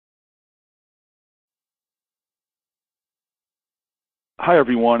Hi,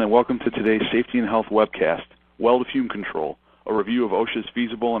 everyone, and welcome to today's Safety and Health webcast, Weld Fume Control, a review of OSHA's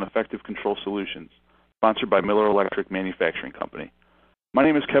feasible and effective control solutions, sponsored by Miller Electric Manufacturing Company. My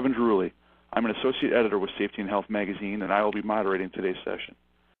name is Kevin Drulli. I'm an associate editor with Safety and Health magazine, and I will be moderating today's session.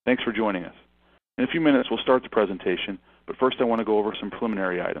 Thanks for joining us. In a few minutes, we'll start the presentation, but first I want to go over some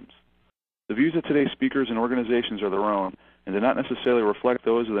preliminary items. The views of today's speakers and organizations are their own and do not necessarily reflect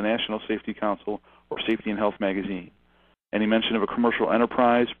those of the National Safety Council or Safety and Health magazine. Any mention of a commercial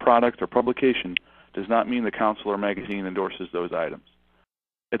enterprise, product, or publication does not mean the council or magazine endorses those items.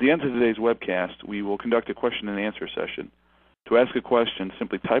 At the end of today's webcast, we will conduct a question and answer session. To ask a question,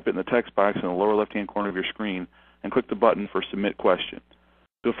 simply type it in the text box in the lower left-hand corner of your screen and click the button for Submit Question.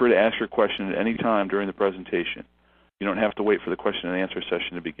 Feel free to ask your question at any time during the presentation. You don't have to wait for the question and answer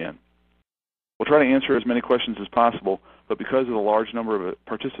session to begin. We'll try to answer as many questions as possible, but because of the large number of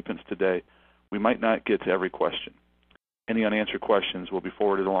participants today, we might not get to every question. Any unanswered questions will be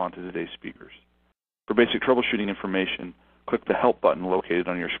forwarded along to today's speakers. For basic troubleshooting information, click the Help button located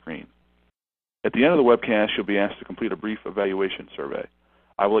on your screen. At the end of the webcast, you'll be asked to complete a brief evaluation survey.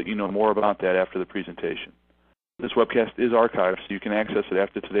 I will let you know more about that after the presentation. This webcast is archived, so you can access it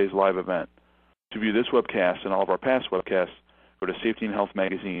after today's live event. To view this webcast and all of our past webcasts, go to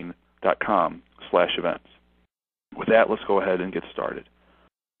safetyandhealthmagazine.com/events. With that, let's go ahead and get started.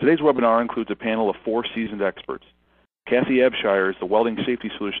 Today's webinar includes a panel of 4 seasoned experts. Kathy Abshire is the Welding Safety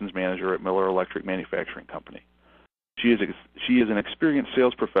Solutions Manager at Miller Electric Manufacturing Company. She is an experienced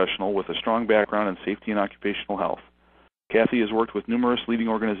sales professional with a strong background in safety and occupational health. Kathy has worked with numerous leading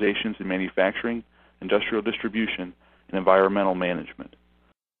organizations in manufacturing, industrial distribution, and environmental management.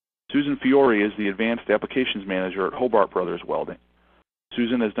 Susan Fiore is the Advanced Applications Manager at Hobart Brothers Welding.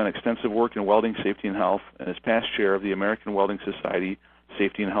 Susan has done extensive work in welding safety and health and is past chair of the American Welding Society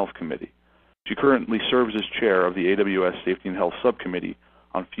Safety and Health Committee. She currently serves as chair of the AWS Safety and Health Subcommittee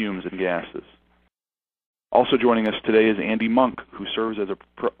on Fumes and Gases. Also joining us today is Andy Monk, who serves as a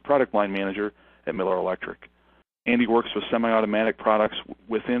product line manager at Miller Electric. Andy works with semi-automatic products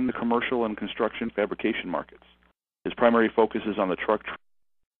within the commercial and construction fabrication markets. His primary focus is on the truck.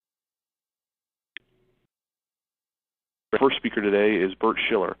 Our first speaker today is Bert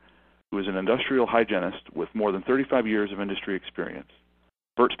Schiller, who is an industrial hygienist with more than 35 years of industry experience.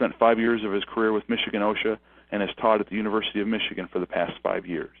 Bert spent 5 years of his career with Michigan OSHA and has taught at the University of Michigan for the past 5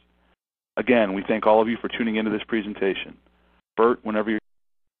 years. Again, we thank all of you for tuning into this presentation. Bert, whenever you're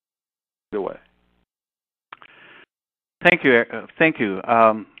away. Thank you.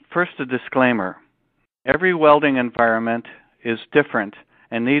 First, a disclaimer. Every welding environment is different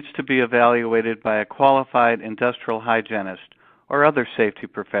and needs to be evaluated by a qualified industrial hygienist or other safety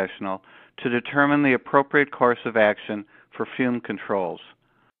professional to determine the appropriate course of action for fume controls.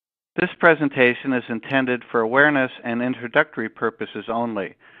 This presentation is intended for awareness and introductory purposes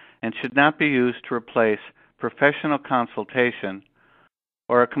only and should not be used to replace professional consultation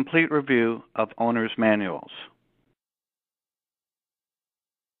or a complete review of owner's manuals.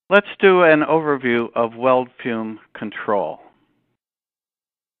 Let's do an overview of weld fume control.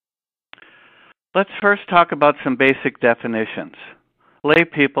 Let's first talk about some basic definitions. Lay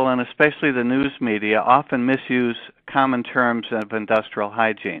people, and especially the news media, often misuse common terms of industrial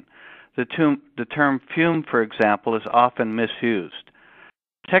hygiene. The term fume, for example, is often misused.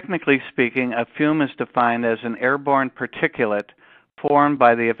 Technically speaking, a fume is defined as an airborne particulate formed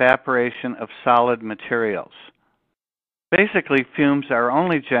by the evaporation of solid materials. Basically, fumes are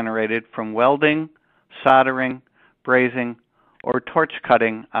only generated from welding, soldering, brazing, or torch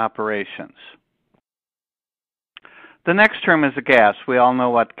cutting operations. The next term is a gas. We all know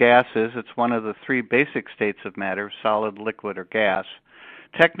what gas is. It's one of the 3 basic states of matter, solid, liquid, or gas.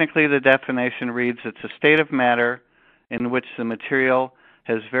 Technically, the definition reads, it's a state of matter in which the material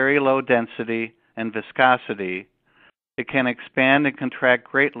has very low density and viscosity. It can expand and contract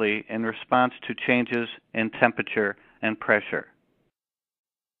greatly in response to changes in temperature and pressure.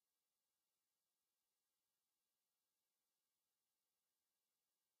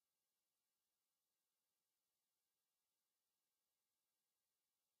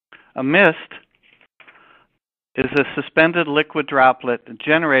 A mist is a suspended liquid droplet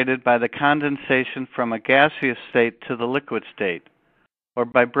generated by the condensation from a gaseous state to the liquid state, or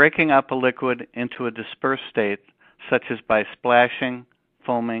by breaking up a liquid into a dispersed state, such as by splashing,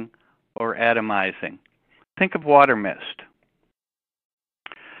 foaming, or atomizing. Think of water mist.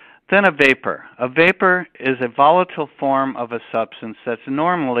 Then a vapor. A vapor is a volatile form of a substance that's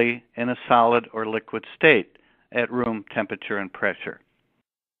normally in a solid or liquid state at room temperature and pressure.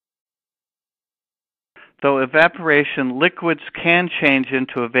 Though evaporation, liquids can change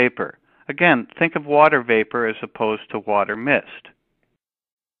into a vapor. Again, think of water vapor as opposed to water mist.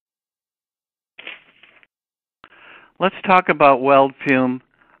 Let's talk about weld fume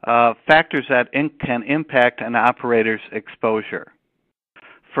factors that can impact an operator's exposure.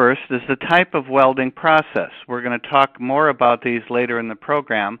 First is the type of welding process. We're going to talk more about these later in the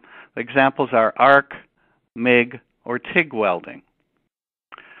program. Examples are arc, MIG, or TIG welding.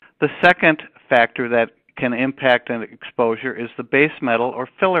 The second factor that can impact an exposure is the base metal or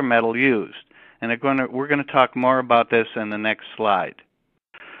filler metal used. And we're going to talk more about this in the next slide.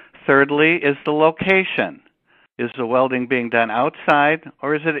 Thirdly is the location. Is the welding being done outside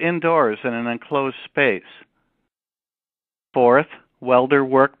or is it indoors in an enclosed space? Fourth, welder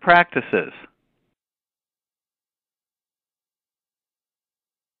work practices.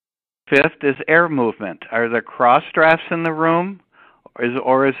 Fifth is air movement. Are there cross drafts in the room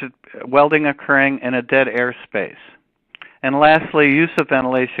or is it welding occurring in a dead air space? And lastly, use of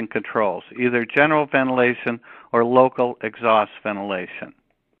ventilation controls, either general ventilation or local exhaust ventilation.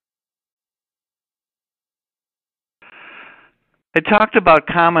 I talked about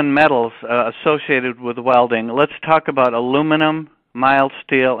common metals associated with welding. Let's talk about aluminum, mild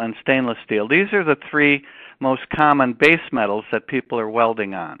steel, and stainless steel. These are the three most common base metals that people are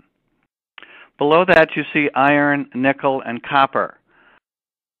welding on. Below that you see iron, nickel, and copper.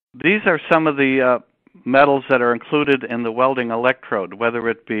 These are some of the metals that are included in the welding electrode, whether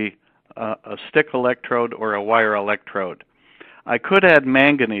it be a stick electrode or a wire electrode. I could add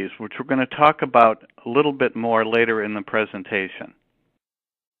manganese, which we're going to talk about a little bit more later in the presentation.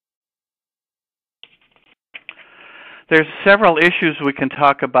 There's several issues we can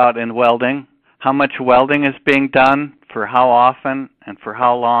talk about in welding. How much welding is being done, for how often, and for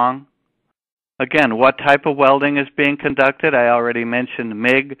how long. Again, what type of welding is being conducted? I already mentioned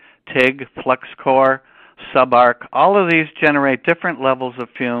MIG, TIG, flux core, subarc. All of these generate different levels of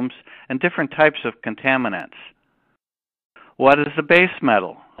fumes and different types of contaminants. What is the base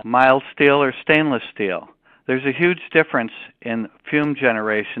metal? Mild steel or stainless steel? There's a huge difference in fume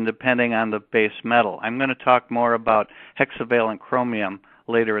generation depending on the base metal. I'm going to talk more about hexavalent chromium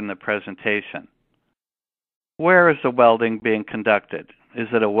later in the presentation. Where is the welding being conducted? Is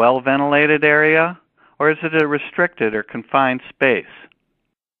it a well-ventilated area, or is it a restricted or confined space?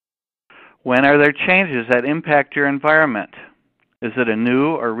 When are there changes that impact your environment? Is it a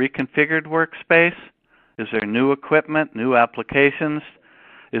new or reconfigured workspace? Is there new equipment, new applications?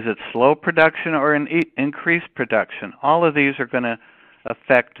 Is it slow production or increased production? All of these are going to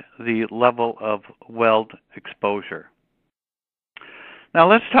affect the level of weld exposure.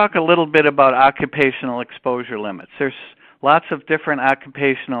 Now let's talk a little bit about occupational exposure limits. There's lots of different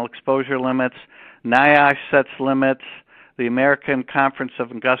occupational exposure limits. NIOSH sets limits. The American Conference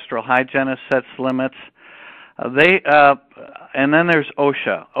of Industrial Hygienists sets limits. And then there's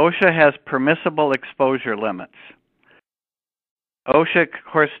OSHA. OSHA has permissible exposure limits. OSHA,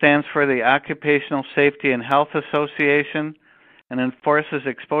 of course, stands for the Occupational Safety and Health Association and enforces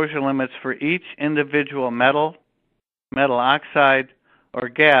exposure limits for each individual metal, metal oxide, or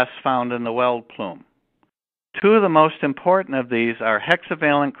gas found in the weld plume. Two of the most important of these are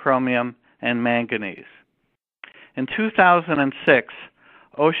hexavalent chromium and manganese. In 2006,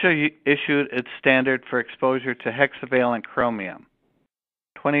 OSHA issued its standard for exposure to hexavalent chromium,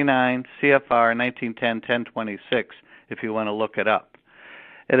 29 CFR 1910-1026, if you want to look it up.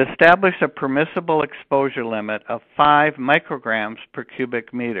 It established a permissible exposure limit of 5 micrograms per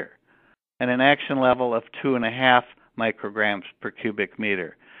cubic meter and an action level of 2.5 micrograms per cubic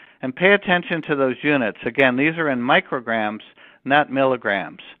meter. And pay attention to those units. Again, these are in micrograms, not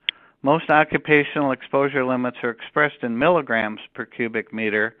milligrams. Most occupational exposure limits are expressed in milligrams per cubic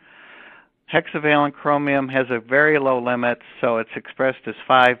meter. Hexavalent chromium has a very low limit, so it's expressed as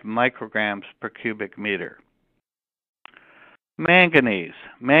 5 micrograms per cubic meter. Manganese.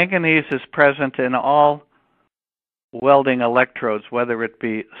 Manganese is present in all welding electrodes, whether it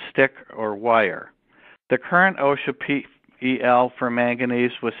be stick or wire. The current OSHA PEL for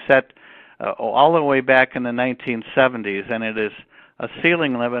manganese was set all the way back in the 1970s, and it is a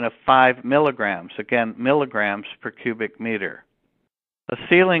ceiling limit of 5 milligrams, again, milligrams per cubic meter. A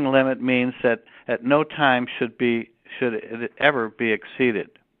ceiling limit means that at no time should it ever be exceeded.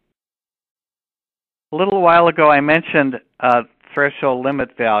 A little while ago I mentioned threshold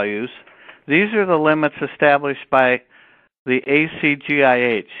limit values. These are the limits established by the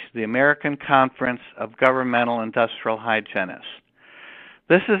ACGIH, the American Conference of Governmental Industrial Hygienists.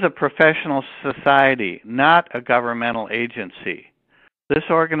 This is a professional society, not a governmental agency. This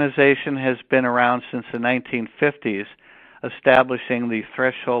organization has been around since the 1950s, establishing the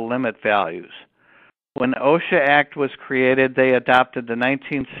threshold limit values. When the OSHA Act was created, they adopted the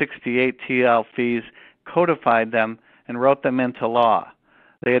 1968 TL fees, codified them, and wrote them into law.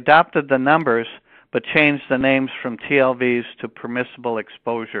 They adopted the numbers, but changed the names from TLVs to permissible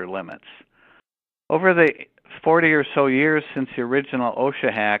exposure limits. Over the 40 or so years since the original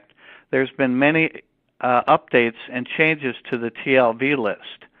OSHA Act, there's been many updates and changes to the TLV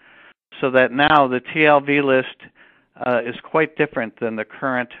list, so that now the TLV list is quite different than the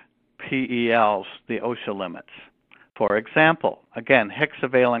current PELs, the OSHA limits. For example, again,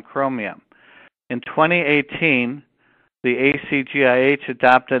 hexavalent chromium. In 2018, the ACGIH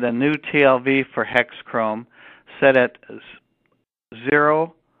adopted a new TLV for hexchrome set at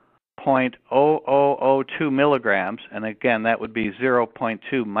 0.0002 milligrams, and again, that would be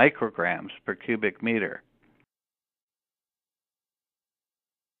 0.2 micrograms per cubic meter.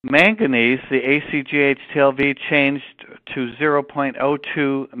 Manganese, the ACGIH TLV changed to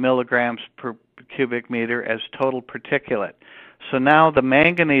 0.02 milligrams per cubic meter as total particulate. So now the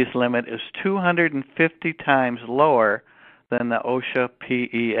manganese limit is 250 times lower than the OSHA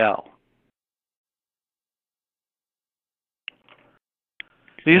PEL.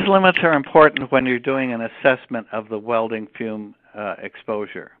 These limits are important when you're doing an assessment of the welding fume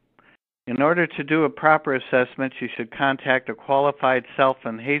exposure. In order to do a proper assessment, you should contact a qualified self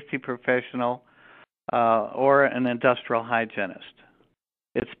and safety professional or an industrial hygienist.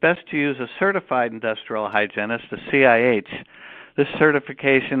 It's best to use a certified industrial hygienist, a CIH. This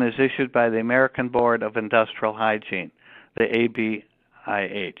certification is issued by the American Board of Industrial Hygiene, the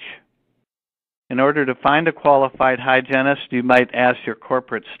ABIH. In order to find a qualified hygienist, you might ask your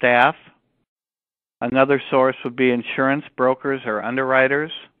corporate staff. Another source would be insurance brokers or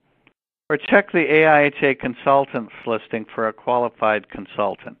underwriters, or check the AIHA consultants listing for a qualified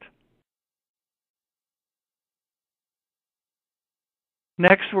consultant.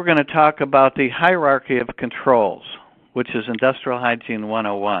 Next, we're going to talk about the hierarchy of controls, which is Industrial Hygiene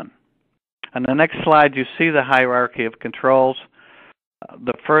 101. On the next slide, you see the hierarchy of controls.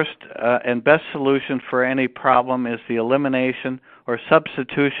 The first and best solution for any problem is the elimination or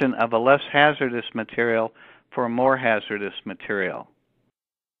substitution of a less hazardous material for a more hazardous material.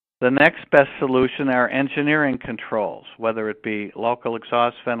 The next best solution are engineering controls, whether it be local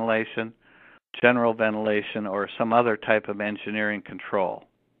exhaust ventilation, general ventilation, or some other type of engineering control.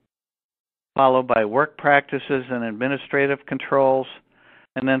 Followed by work practices and administrative controls.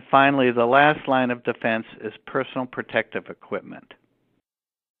 And then finally, the last line of defense is personal protective equipment.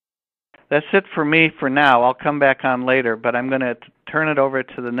 That's it for me for now. I'll come back on later, but I'm going to turn it over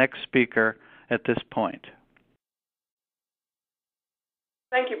to the next speaker at this point.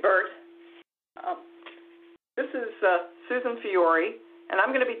 Thank you, Bert. This is Susan Fiore, and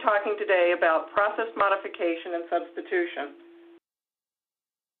I'm going to be talking today about process modification and substitution.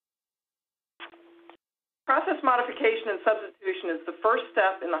 Process modification and substitution is the first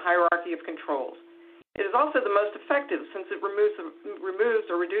step in the hierarchy of controls. It is also the most effective since it removes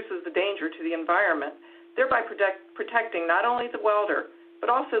or reduces the danger to the environment, thereby protecting not only the welder, but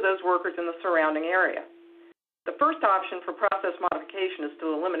also those workers in the surrounding area. The first option for process modification is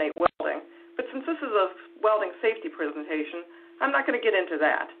to eliminate welding, but since this is a welding safety presentation, I'm not going to get into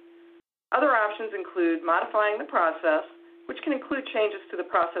that. Other options include modifying the process, which can include changes to the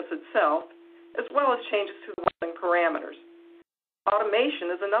process itself, as well as changes to the welding parameters. Automation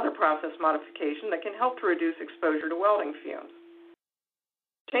is another process modification that can help to reduce exposure to welding fumes.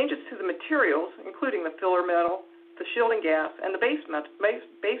 Changes to the materials, including the filler metal, the shielding gas, and the base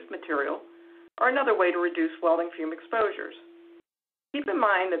material, are another way to reduce welding fume exposures. Keep in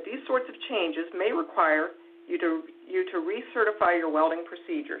mind that these sorts of changes may require you to recertify your welding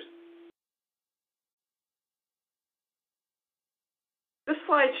procedures. This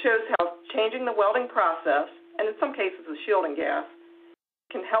slide shows how changing the welding process, and in some cases the shielding gas,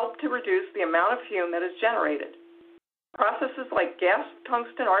 can help to reduce the amount of fume that is generated. Processes like gas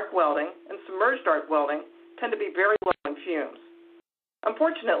tungsten arc welding and submerged arc welding tend to be very low in fumes.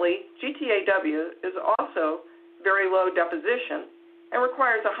 Unfortunately, GTAW is also very low deposition and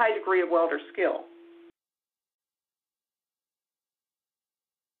requires a high degree of welder skill.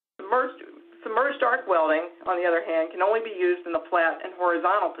 Submerged arc welding, on the other hand, can only be used in the flat and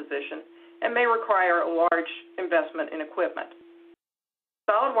horizontal position and may require a large investment in equipment.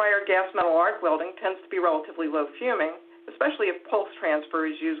 Solid wire gas metal arc welding tends to be relatively low fuming, especially if pulse transfer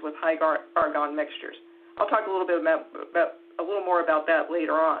is used with high argon mixtures. I'll talk a little more about that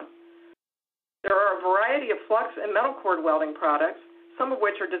later on. There are a variety of flux and metal cord welding products, some of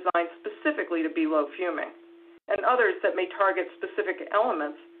which are designed specifically to be low fuming, and others that may target specific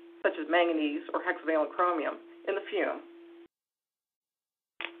elements, such as manganese or hexavalent chromium, in the fume.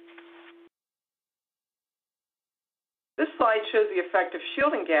 This slide shows the effect of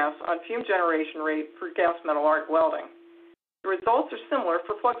shielding gas on fume generation rate for gas metal arc welding. The results are similar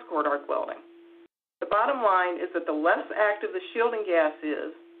for flux cord arc welding. bottom line is that the less active the shielding gas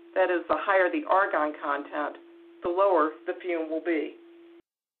is, that is, the higher the argon content, the lower the fume will be.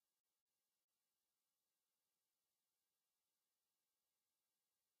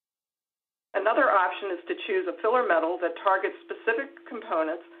 Another option is to choose a filler metal that targets specific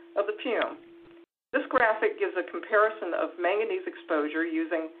components of the fume. This graphic gives a comparison of manganese exposure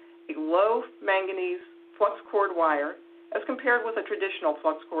using a low manganese flux cord wire as compared with a traditional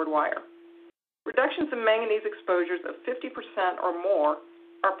flux cord wire. Reductions in manganese exposures of 50% or more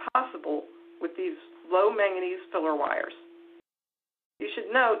are possible with these low manganese filler wires. You should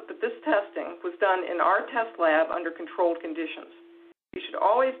note that this testing was done in our test lab under controlled conditions. You should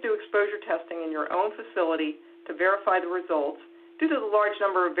always do exposure testing in your own facility to verify the results due to the large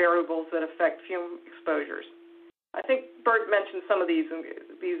number of variables that affect fume exposures. I think Bert mentioned some of these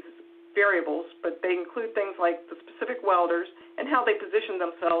variables, but they include things like the specific welders and how they position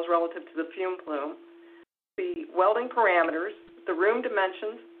themselves relative to the fume plume, the welding parameters, the room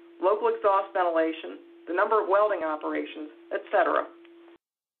dimensions, local exhaust ventilation, the number of welding operations, etc.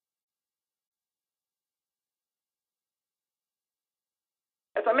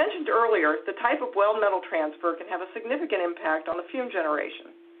 As I mentioned earlier, the type of weld metal transfer can have a significant impact on the fume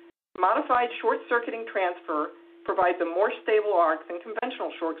generation. Modified short-circuiting transfer provides a more stable arc than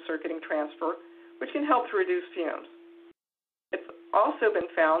conventional short-circuiting transfer, which can help to reduce fumes. It's also been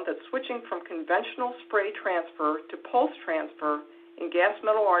found that switching from conventional spray transfer to pulse transfer in gas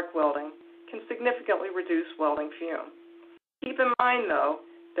metal arc welding can significantly reduce welding fume. Keep in mind, though,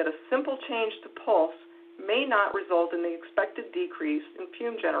 that a simple change to pulse may not result in the expected decrease in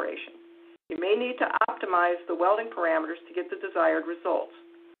fume generation. You may need to optimize the welding parameters to get the desired results.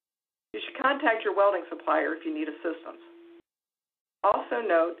 You should contact your welding supplier if you need assistance. Also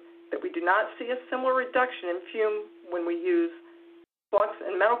note that we do not see a similar reduction in fume when we use flux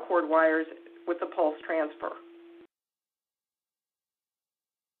and metal cord wires with the pulse transfer.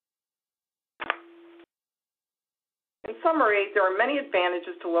 In summary, there are many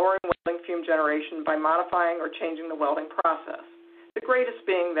advantages to lowering welding fume generation by modifying or changing the welding process, the greatest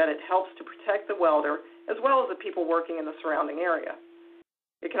being that it helps to protect the welder as well as the people working in the surrounding area.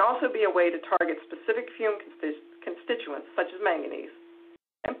 It can also be a way to target specific fume constituents, such as manganese.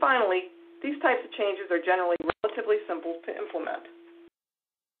 And finally, these types of changes are generally relatively simple to implement.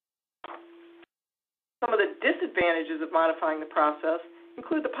 Some of the disadvantages of modifying the process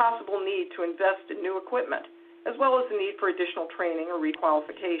include the possible need to invest in new equipment, as well as the need for additional training or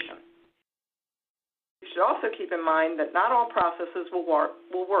requalification. You should also keep in mind that not all processes will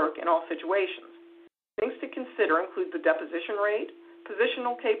work in all situations. Things to consider include the deposition rate,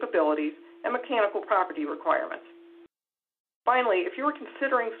 positional capabilities, and mechanical property requirements. Finally, if you are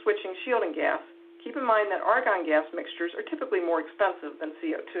considering switching shielding gas, keep in mind that argon gas mixtures are typically more expensive than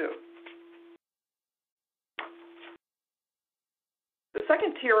CO2. The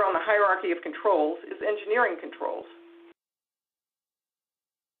second tier on the hierarchy of controls is engineering controls.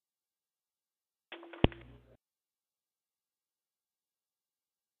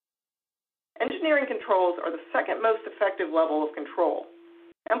 Engineering controls are the second most effective level of control.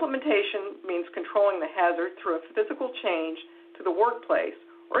 Implementation means controlling the hazard through a physical change to the workplace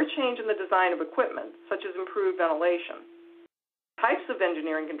or a change in the design of equipment, such as improved ventilation. Types of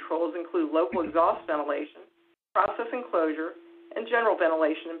engineering controls include local exhaust ventilation, process enclosure, and general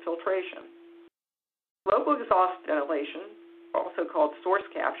ventilation and filtration. Local exhaust ventilation, also called source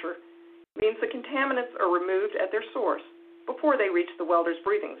capture, means the contaminants are removed at their source before they reach the welder's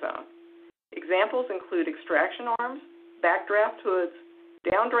breathing zone. Examples include extraction arms, backdraft hoods,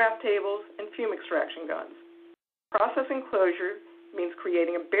 downdraft tables, and fume extraction guns. Process enclosure means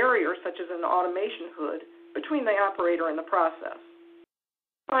creating a barrier such as an automation hood between the operator and the process.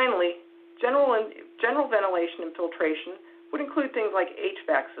 Finally, general ventilation and filtration would include things like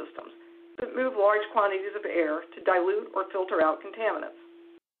HVAC systems that move large quantities of air to dilute or filter out contaminants.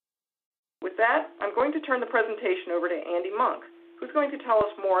 With that, I'm going to turn the presentation over to Andy Monk, who's going to tell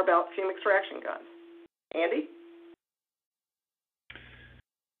us more about fume extraction guns. Andy?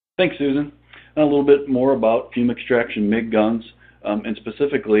 Thanks, Susan. A little bit more about fume extraction MIG guns, and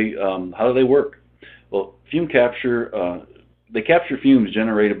specifically, how do they work? Well, fume capture, they capture fumes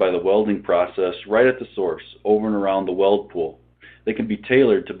generated by the welding process right at the source, over and around the weld pool. They can be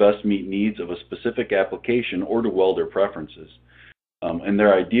tailored to best meet needs of a specific application or to welder preferences. And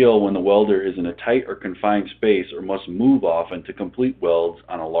they're ideal when the welder is in a tight or confined space or must move often to complete welds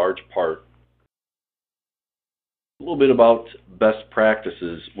on a large part. A little bit about best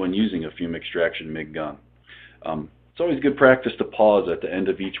practices when using a fume extraction MIG gun. It's always good practice to pause at the end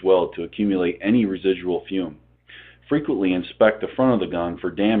of each weld to accumulate any residual fume. Frequently inspect the front of the gun for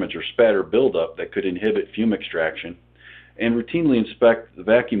damage or spatter buildup that could inhibit fume extraction, and routinely inspect the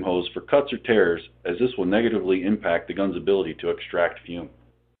vacuum hose for cuts or tears, as this will negatively impact the gun's ability to extract fume.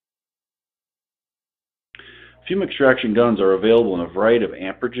 Fume extraction guns are available in a variety of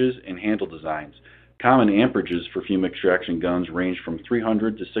amperages and handle designs. Common amperages for fume extraction guns range from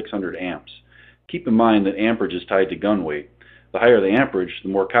 300 to 600 amps. Keep in mind that amperage is tied to gun weight. The higher the amperage, the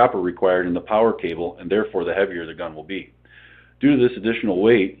more copper required in the power cable, and therefore the heavier the gun will be. Due to this additional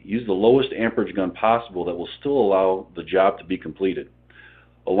weight, use the lowest amperage gun possible that will still allow the job to be completed.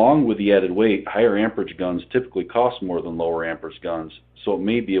 Along with the added weight, higher amperage guns typically cost more than lower amperage guns, so it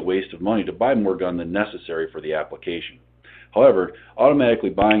may be a waste of money to buy more gun than necessary for the application. However, automatically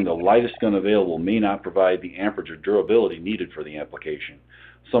buying the lightest gun available may not provide the amperage or durability needed for the application.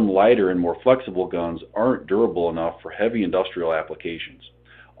 Some lighter and more flexible guns aren't durable enough for heavy industrial applications.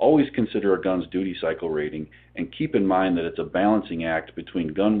 Always consider a gun's duty cycle rating and keep in mind that it's a balancing act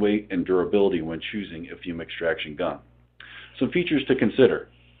between gun weight and durability when choosing a fume extraction gun. Some features to consider.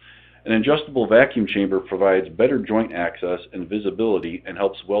 An adjustable vacuum chamber provides better joint access and visibility and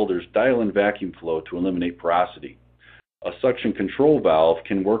helps welders dial in vacuum flow to eliminate porosity. A suction control valve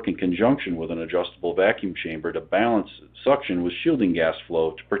can work in conjunction with an adjustable vacuum chamber to balance suction with shielding gas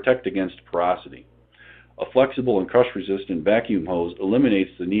flow to protect against porosity. A flexible and crush-resistant vacuum hose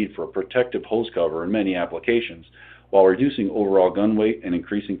eliminates the need for a protective hose cover in many applications while reducing overall gun weight and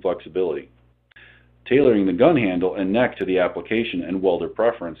increasing flexibility. Tailoring the gun handle and neck to the application and welder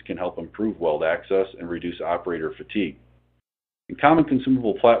preference can help improve weld access and reduce operator fatigue. A common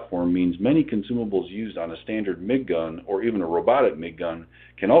consumable platform means many consumables used on a standard MIG gun or even a robotic MIG gun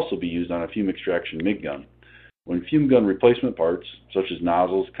can also be used on a fume extraction MIG gun. When fume gun replacement parts, such as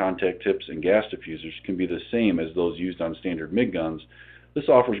nozzles, contact tips, and gas diffusers, can be the same as those used on standard MIG guns, this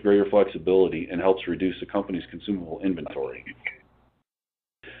offers greater flexibility and helps reduce the company's consumable inventory.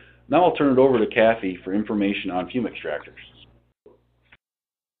 Now I'll turn it over to Kathy for information on fume extractors.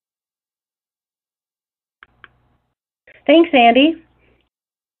 Thanks, Andy.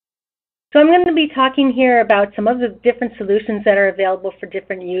 So I'm going to be talking here about some of the different solutions that are available for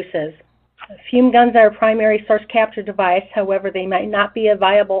different uses. Fume guns are a primary source capture device, however, they might not be a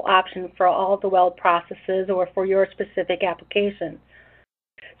viable option for all the weld processes or for your specific application.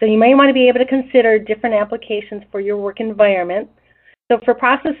 So you may want to be able to consider different applications for your work environment. So for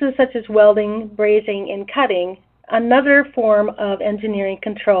processes such as welding, brazing, and cutting, another form of engineering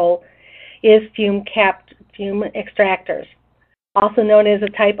control is fume extractors, also known as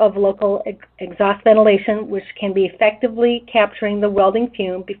a type of local exhaust ventilation, which can be effectively capturing the welding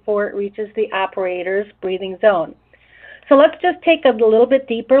fume before it reaches the operator's breathing zone. So let's just take a little bit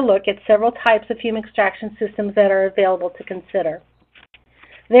deeper look at several types of fume extraction systems that are available to consider.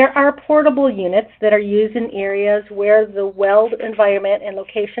 There are portable units that are used in areas where the weld environment and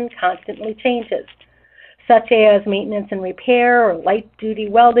location constantly changes, such as maintenance and repair or light-duty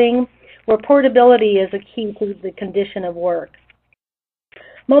welding, where portability is a key to the condition of work.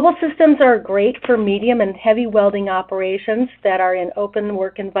 Mobile systems are great for medium and heavy welding operations that are in open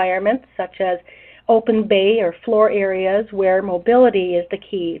work environments, such as open bay or floor areas where mobility is the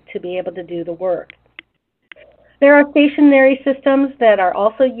key to be able to do the work. There are stationary systems that are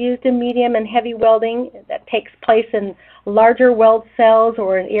also used in medium and heavy welding that takes place in larger weld cells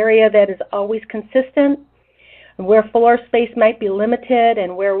or an area that is always consistent, where floor space might be limited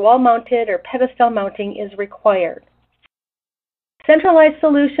and where wall-mounted or pedestal mounting is required. Centralized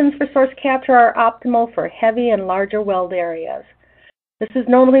solutions for source capture are optimal for heavy and larger weld areas. This is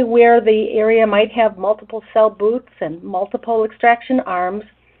normally where the area might have multiple cell booths and multiple extraction arms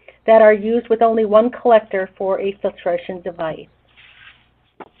that are used with only one collector for a filtration device.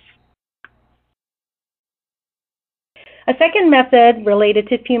 A second method related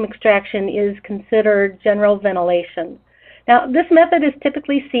to fume extraction is considered general ventilation. Now, this method is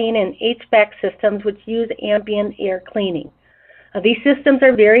typically seen in HVAC systems which use ambient air cleaning. These systems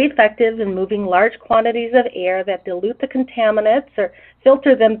are very effective in moving large quantities of air that dilute the contaminants or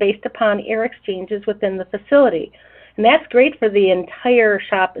filter them based upon air exchanges within the facility. And that's great for the entire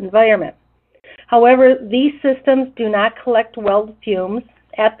shop environment. However, these systems do not collect weld fumes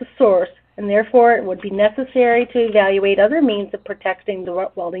at the source, and therefore it would be necessary to evaluate other means of protecting the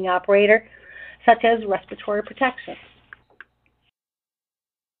welding operator, such as respiratory protection.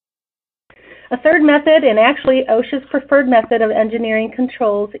 A third method, and actually OSHA's preferred method of engineering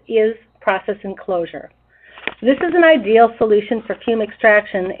controls, is process enclosure. This is an ideal solution for fume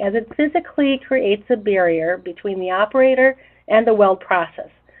extraction as it physically creates a barrier between the operator and the weld process,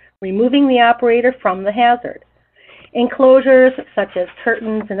 removing the operator from the hazard. Enclosures such as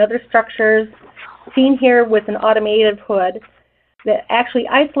curtains and other structures seen here with an automated hood that actually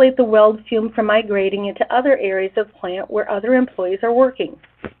isolate the weld fume from migrating into other areas of the plant where other employees are working.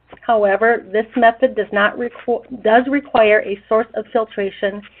 However, this method does require a source of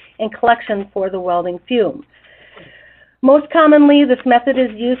filtration and collection for the welding fume. Most commonly, this method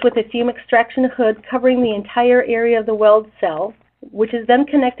is used with a fume extraction hood covering the entire area of the weld cell, which is then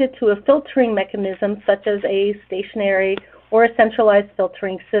connected to a filtering mechanism such as a stationary or a centralized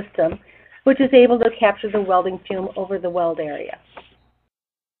filtering system, which is able to capture the welding fume over the weld area.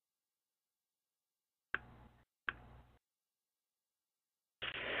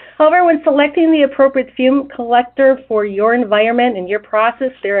 However, when selecting the appropriate fume collector for your environment and your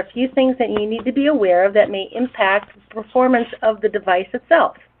process, there are a few things that you need to be aware of that may impact the performance of the device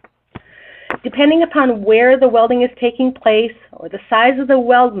itself. Depending upon where the welding is taking place or the size of the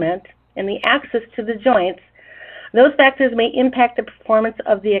weldment and the access to the joints, those factors may impact the performance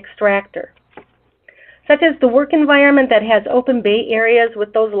of the extractor. Such as the work environment that has open bay areas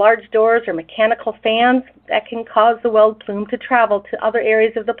with those large doors or mechanical fans, that can cause the weld plume to travel to other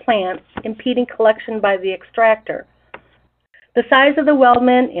areas of the plant, impeding collection by the extractor. The size of the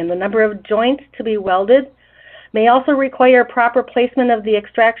weldment and the number of joints to be welded may also require proper placement of the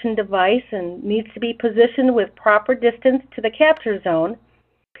extraction device and needs to be positioned with proper distance to the capture zone,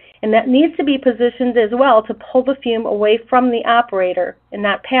 and that needs to be positioned as well to pull the fume away from the operator and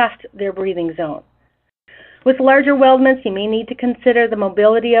not past their breathing zone. With larger weldments, you may need to consider the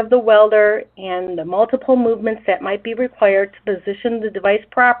mobility of the welder and the multiple movements that might be required to position the device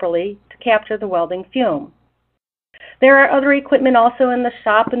properly to capture the welding fume. There are other equipment also in the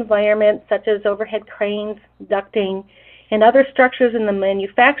shop environment, such as overhead cranes, ducting, and other structures in the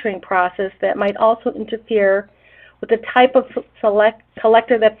manufacturing process that might also interfere with the type of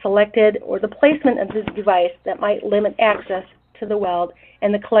collector that's selected or the placement of the device that might limit access to the weld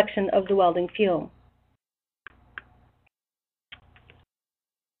and the collection of the welding fume.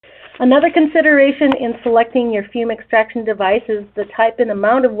 Another consideration in selecting your fume extraction device is the type and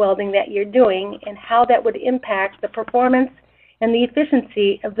amount of welding that you're doing and how that would impact the performance and the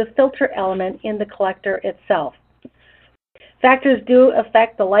efficiency of the filter element in the collector itself. Factors do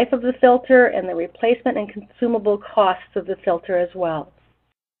affect the life of the filter and the replacement and consumable costs of the filter as well.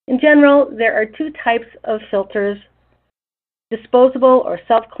 In general, there are two types of filters, disposable or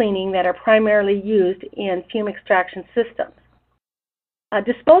self-cleaning, that are primarily used in fume extraction systems.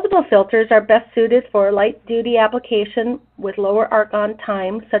 Disposable filters are best suited for light-duty application with lower arc-on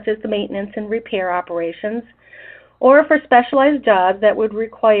time, such as the maintenance and repair operations, or for specialized jobs that would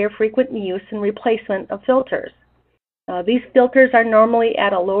require frequent use and replacement of filters. These filters are normally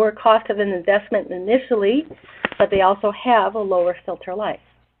at a lower cost of an investment initially, but they also have a lower filter life.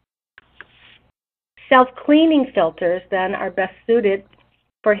 Self-cleaning filters, then, are best suited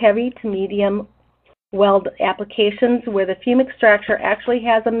for heavy to medium weld applications where the fume extractor actually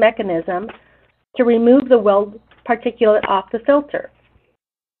has a mechanism to remove the weld particulate off the filter.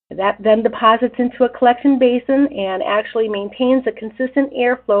 That then deposits into a collection basin and actually maintains a consistent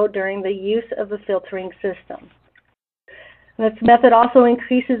airflow during the use of the filtering system. This method also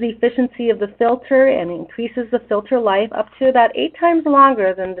increases the efficiency of the filter and increases the filter life up to about 8 times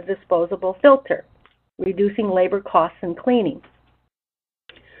longer than the disposable filter, reducing labor costs in cleaning.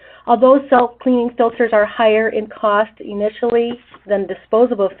 Although self-cleaning filters are higher in cost initially than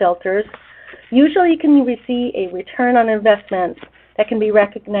disposable filters, usually you can receive a return on investment that can be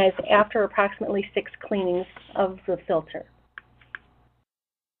recognized after approximately 6 cleanings of the filter.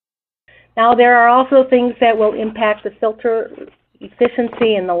 Now, there are also things that will impact the filter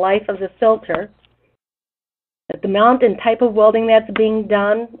efficiency and the life of the filter. The amount and type of welding that's being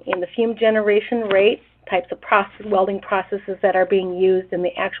done, and the fume generation rate, types of welding processes that are being used, and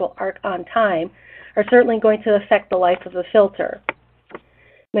the actual arc-on time are certainly going to affect the life of the filter.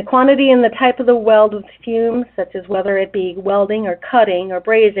 The quantity and the type of the weld with fumes, such as whether it be welding or cutting or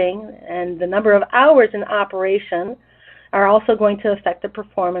brazing, and the number of hours in operation are also going to affect the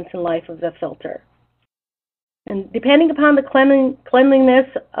performance and life of the filter. And depending upon the cleanliness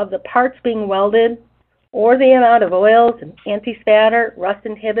of the parts being welded, or the amount of oils and anti-spatter, rust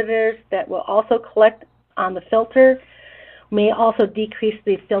inhibitors that will also collect on the filter, may also decrease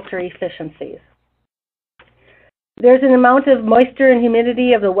the filter efficiencies. There's an amount of moisture and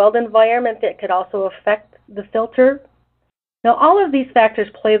humidity of the weld environment that could also affect the filter. Now, all of these factors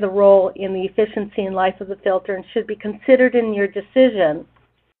play the role in the efficiency and life of the filter and should be considered in your decision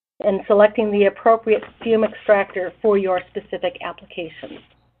in selecting the appropriate fume extractor for your specific application.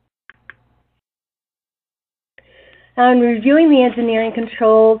 Now, in reviewing the engineering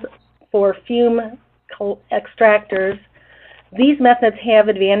controls for fume extractors, These methods have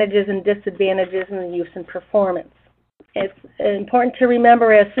advantages and disadvantages in the use and performance. It's important to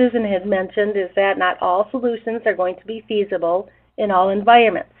remember, as Susan had mentioned, is that not all solutions are going to be feasible in all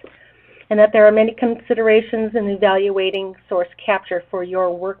environments, and that there are many considerations in evaluating source capture for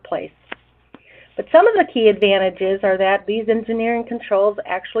your workplace. But some of the key advantages are that these engineering controls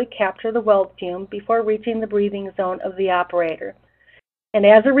actually capture the weld fume before reaching the breathing zone of the operator. And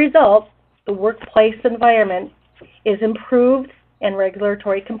as a result, the workplace environment is improved and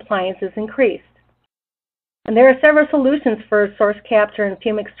regulatory compliance is increased. And there are several solutions for source capture and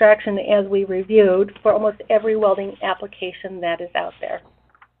fume extraction, as we reviewed, for almost every welding application that is out there.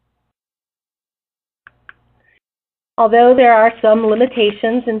 Although there are some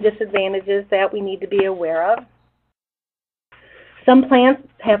limitations and disadvantages that we need to be aware of. Some plants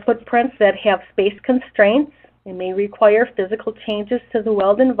have footprints that have space constraints and may require physical changes to the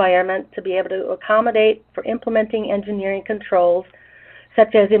weld environment to be able to accommodate for implementing engineering controls,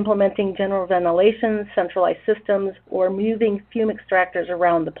 such as implementing general ventilation, centralized systems, or moving fume extractors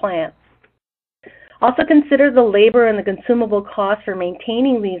around the plant. Also consider the labor and the consumable costs for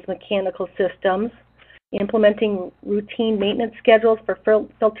maintaining these mechanical systems, implementing routine maintenance schedules for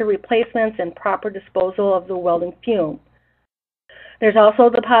filter replacements, and proper disposal of the welding fume. There's also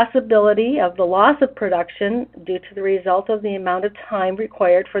the possibility of the loss of production due to the result of the amount of time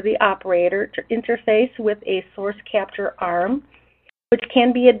required for the operator to interface with a source capture arm, which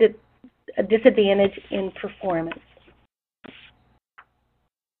can be a disadvantage in performance.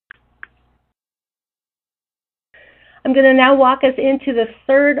 I'm going to now walk us into the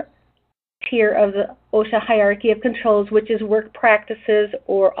third tier of the OSHA hierarchy of controls, which is work practices,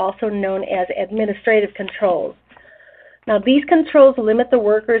 or also known as administrative controls. Now, these controls limit the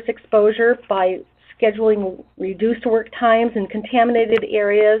worker's exposure by scheduling reduced work times in contaminated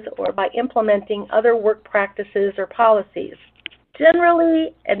areas or by implementing other work practices or policies.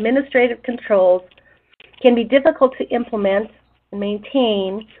 Generally, administrative controls can be difficult to implement and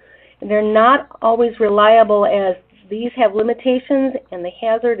maintain, and they're not always reliable, as these have limitations and the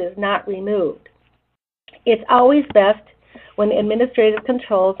hazard is not removed. It's always best when administrative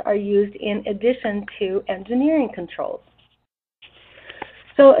controls are used in addition to engineering controls.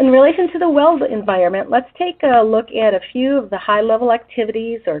 So in relation to the weld environment, let's take a look at a few of the high-level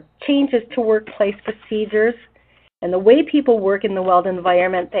activities or changes to workplace procedures and the way people work in the weld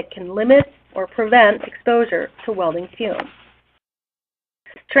environment that can limit or prevent exposure to welding fumes.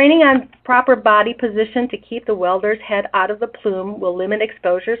 Training on proper body position to keep the welder's head out of the plume will limit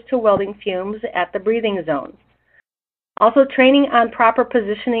exposures to welding fumes at the breathing zone. Also, training on proper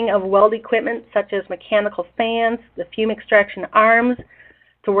positioning of weld equipment such as mechanical fans, the fume extraction arms,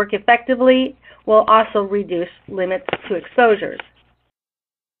 to work effectively will also reduce limits to exposures.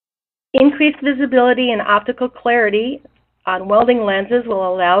 Increased visibility and optical clarity on welding lenses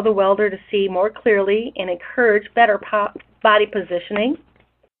will allow the welder to see more clearly and encourage better body positioning.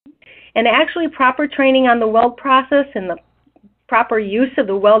 And actually, proper training on the weld process and the proper use of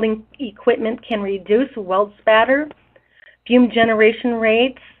the welding equipment can reduce weld spatter, fume generation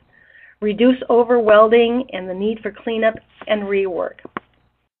rates, reduce overwelding, and the need for cleanup and rework.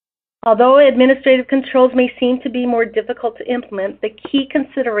 Although administrative controls may seem to be more difficult to implement, the key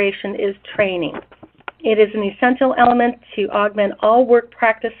consideration is training. It is an essential element to augment all work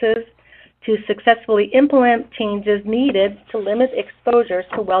practices to successfully implement changes needed to limit exposures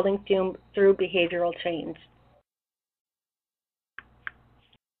to welding fume through behavioral change.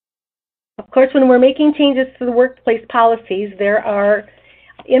 Of course, when we're making changes to the workplace policies, there are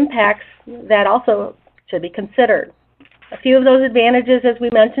impacts that also should be considered. A few of those advantages, as we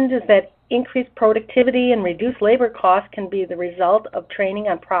mentioned, is that increased productivity and reduced labor costs can be the result of training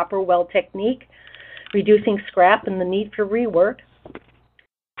on proper weld technique, reducing scrap and the need for rework.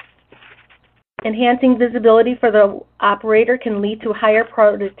 Enhancing visibility for the operator can lead to higher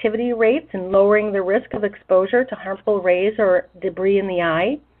productivity rates and lowering the risk of exposure to harmful rays or debris in the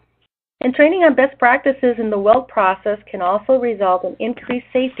eye. And training on best practices in the weld process can also result in increased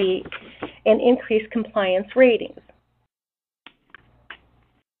safety and increased compliance ratings.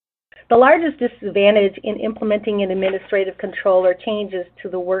 The largest disadvantage in implementing an administrative control or changes to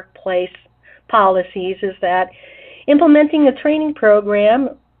the workplace policies is that implementing a training program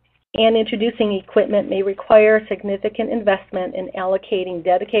and introducing equipment may require significant investment in allocating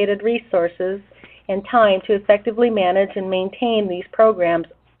dedicated resources and time to effectively manage and maintain these programs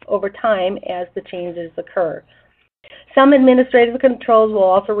over time as the changes occur. Some administrative controls will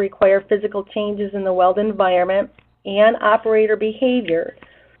also require physical changes in the weld environment and operator behavior.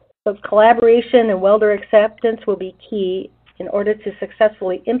 So collaboration and welder acceptance will be key in order to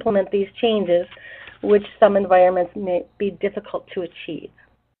successfully implement these changes, which some environments may be difficult to achieve.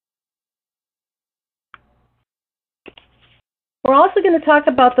 We're also going to talk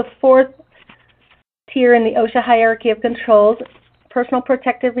about the fourth tier in the OSHA hierarchy of controls, personal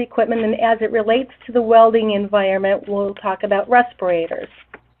protective equipment, and as it relates to the welding environment, we'll talk about respirators.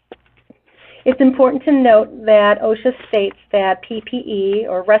 It's important to note that OSHA states that PPE,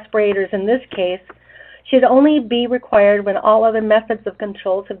 or respirators in this case, should only be required when all other methods of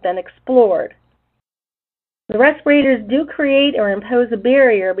controls have been explored. The respirators do create or impose a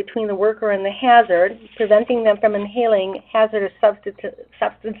barrier between the worker and the hazard, preventing them from inhaling hazardous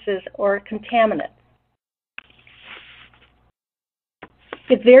substances or contaminants.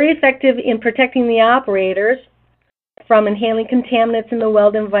 It's very effective in protecting the operators from inhaling contaminants in the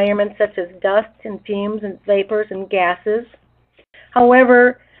weld environment, such as dust and fumes and vapors and gases.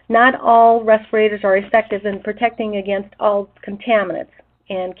 However, not all respirators are effective in protecting against all contaminants,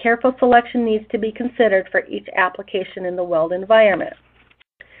 and careful selection needs to be considered for each application in the weld environment.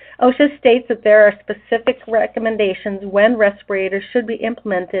 OSHA states that there are specific recommendations when respirators should be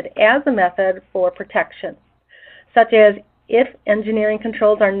implemented as a method for protection, such as if engineering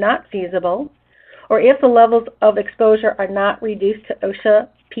controls are not feasible, or if the levels of exposure are not reduced to OSHA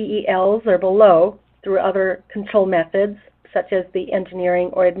PELs or below through other control methods, such as the engineering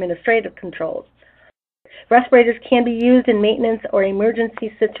or administrative controls. Respirators can be used in maintenance or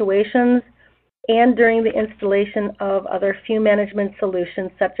emergency situations and during the installation of other fume management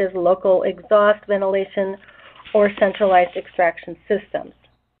solutions, such as local exhaust ventilation or centralized extraction systems.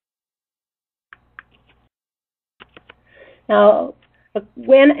 Now,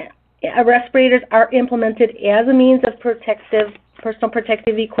 when respirators are implemented as a means of personal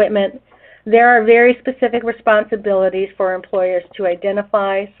protective equipment, there are very specific responsibilities for employers to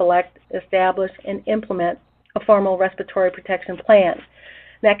identify, select, establish, and implement a formal respiratory protection plan.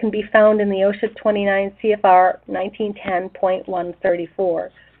 That can be found in the OSHA 29 CFR 1910.134.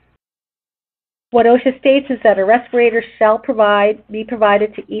 What OSHA states is that a respirator shall be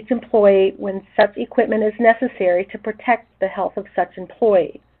provided to each employee when such equipment is necessary to protect the health of such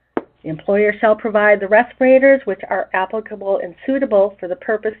employee. The employer shall provide the respirators which are applicable and suitable for the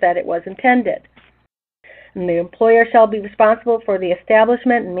purpose that it was intended. And the employer shall be responsible for the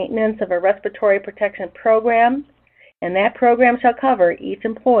establishment and maintenance of a respiratory protection program, and that program shall cover each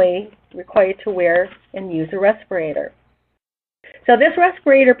employee required to wear and use a respirator. So this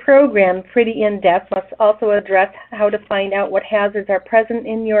respirator program, pretty in-depth, must also address how to find out what hazards are present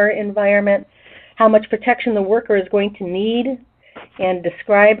in your environment, how much protection the worker is going to need, and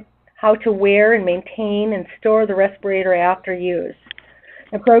describe how to wear and maintain and store the respirator after use.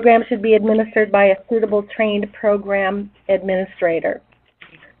 The program should be administered by a suitable trained program administrator.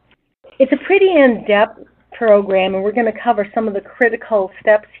 It's a pretty in-depth program, and we're going to cover some of the critical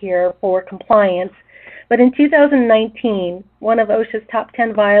steps here for compliance. But in 2019, one of OSHA's top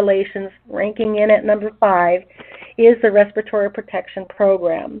 10 violations, ranking in at number 5, is the Respiratory Protection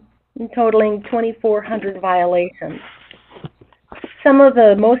Program, totaling 2,400 violations. Some of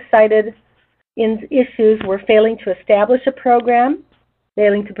the most cited issues were failing to establish a program,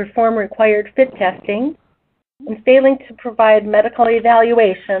 failing to perform required fit testing, and failing to provide medical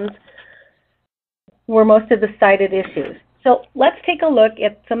evaluations were most of the cited issues. So let's take a look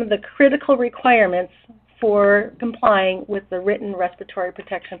at some of the critical requirements for complying with the written respiratory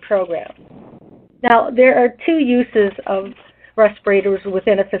protection program. Now, there are two uses of respirators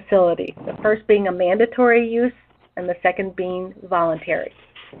within a facility, the first being a mandatory use and the second being voluntary.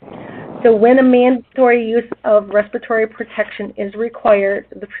 So when a mandatory use of respiratory protection is required,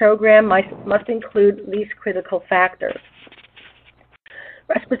 the program must include these critical factors: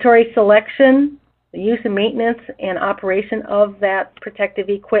 respiratory selection, the use and maintenance and operation of that protective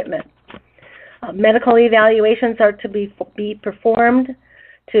equipment. Medical evaluations are to be performed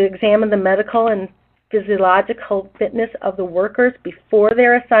to examine the medical and physiological fitness of the workers before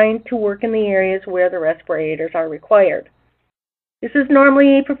they're assigned to work in the areas where the respirators are required. This is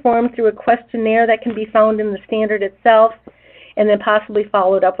normally performed through a questionnaire that can be found in the standard itself, and then possibly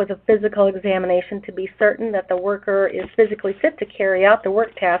followed up with a physical examination to be certain that the worker is physically fit to carry out the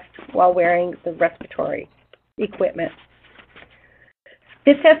work task while wearing the respiratory equipment.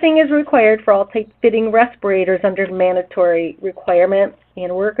 Fit testing is required for all fitting respirators under the mandatory requirement,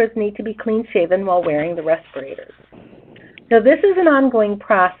 and workers need to be clean-shaven while wearing the respirators. So this is an ongoing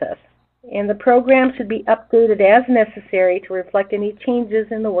process, and the program should be updated as necessary to reflect any changes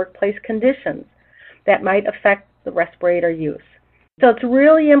in the workplace conditions that might affect the respirator use. So it's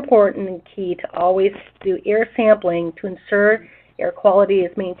really important and key to always do air sampling to ensure air quality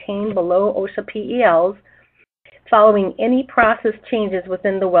is maintained below OSHA PELs following any process changes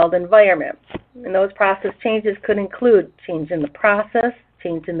within the weld environment. And those process changes could include change in the process,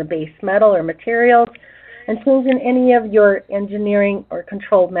 change in the base metal or materials, and change in any of your engineering or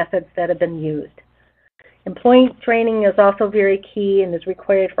control methods that have been used. Employee training is also very key and is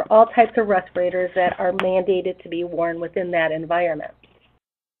required for all types of respirators that are mandated to be worn within that environment.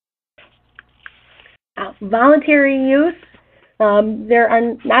 Voluntary use.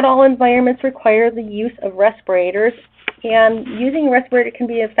 Not all environments require the use of respirators, and using a respirator can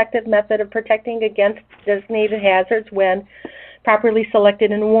be an effective method of protecting against designated hazards when properly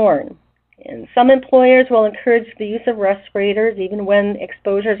selected and worn. And some employers will encourage the use of respirators even when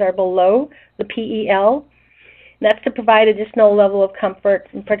exposures are below the PEL. That's to provide additional level of comfort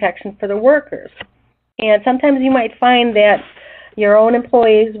and protection for the workers. And sometimes you might find that your own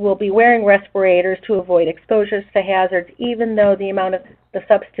employees will be wearing respirators to avoid exposures to hazards, even though the amount of the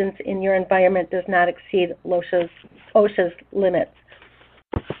substance in your environment does not exceed OSHA's limits.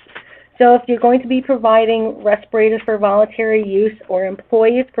 So if you're going to be providing respirators for voluntary use or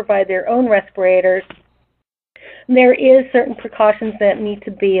employees provide their own respirators, there is certain precautions that need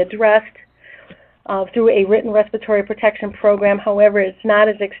to be addressed through a written respiratory protection program. However, it's not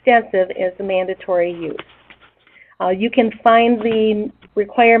as extensive as the mandatory use. You can find the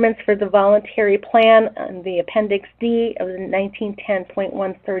requirements for the voluntary plan on the Appendix D of the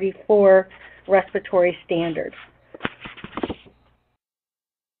 1910.134 respiratory standards.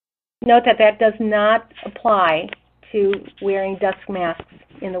 Note that that does not apply to wearing dust masks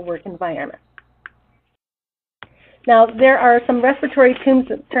in the work environment. Now, there are some respiratory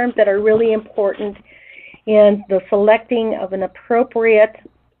terms that are really important in the selecting of an appropriate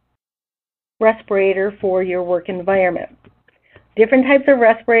respirator for your work environment. Different types of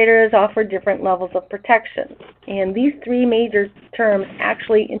respirators offer different levels of protection, and these three major terms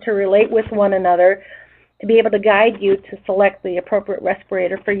actually interrelate with one another to be able to guide you to select the appropriate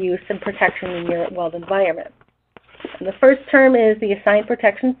respirator for use and protection in your weld environment. And the first term is the assigned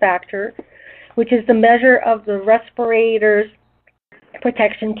protection factor, which is the measure of the respirator's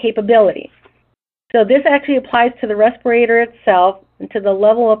protection capability. So this actually applies to the respirator itself and to the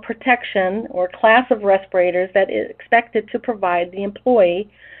level of protection or class of respirators that is expected to provide the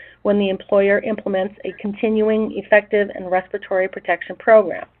employee when the employer implements a continuing, effective, and respiratory protection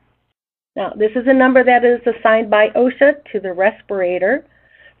program. Now, this is a number that is assigned by OSHA to the respirator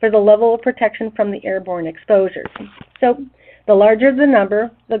for the level of protection from the airborne exposures. So the larger the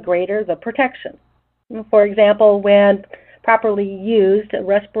number, the greater the protection. For example, when properly used, a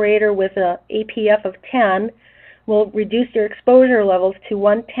respirator with an APF of 10 will reduce your exposure levels to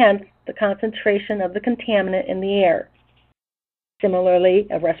 1/10 the concentration of the contaminant in the air. Similarly,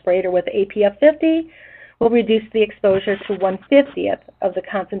 a respirator with APF 50 will reduce the exposure to 1/50th of the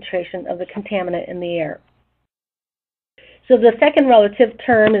concentration of the contaminant in the air. So the second relative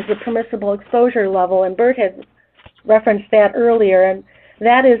term is the permissible exposure level, and Bert had referenced that earlier, and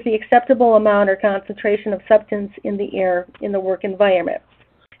that is the acceptable amount or concentration of substance in the air in the work environment.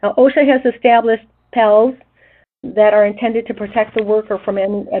 Now, OSHA has established PELs that are intended to protect the worker from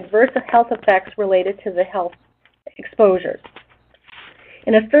any adverse health effects related to the health exposures.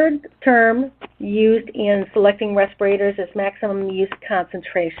 And a third term used in selecting respirators is maximum use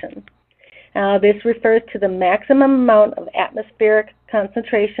concentration. This refers to the maximum amount of atmospheric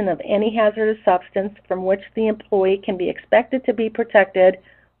concentration of any hazardous substance from which the employee can be expected to be protected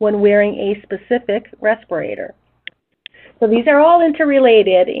when wearing a specific respirator. So these are all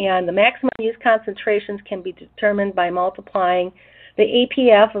interrelated, and the maximum use concentrations can be determined by multiplying the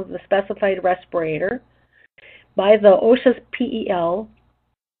APF of the specified respirator by the OSHA's PEL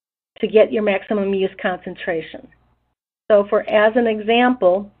to get your maximum use concentration. So as an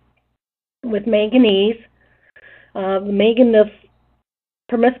example, with manganese, the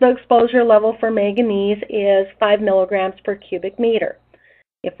permissible exposure level for manganese is 5 milligrams per cubic meter.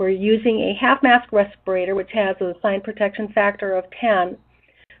 If we're using a half-mask respirator, which has an assigned protection factor of 10,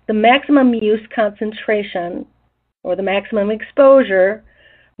 the maximum use concentration, or the maximum exposure,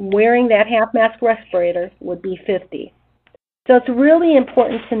 wearing that half-mask respirator would be 50. So it's really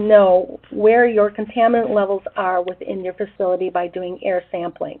important to know where your contaminant levels are within your facility by doing air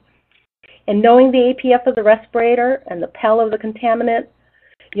sampling. And knowing the APF of the respirator and the PEL of the contaminant,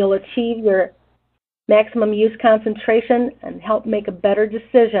 you'll achieve your maximum use concentration and help make a better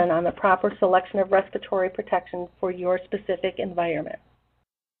decision on the proper selection of respiratory protection for your specific environment.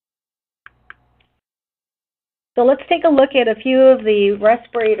 So let's take a look at a few of the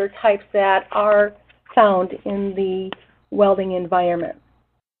respirator types that are found in the welding environment.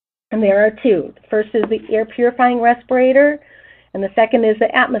 And there are two. The first is the air purifying respirator, and the second is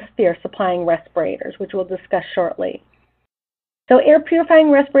the atmosphere supplying respirators, which we'll discuss shortly. So air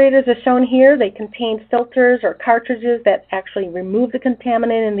purifying respirators are shown here. They contain filters or cartridges that actually remove the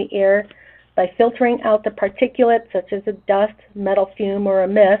contaminant in the air by filtering out the particulates such as a dust, metal fume, or a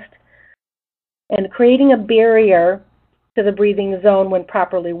mist, and creating a barrier to the breathing zone when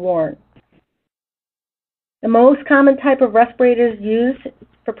properly worn. The most common type of respirators used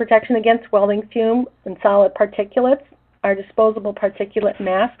for protection against welding fume and solid particulates are disposable particulate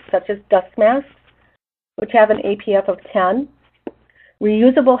masks, such as dust masks, which have an APF of 10,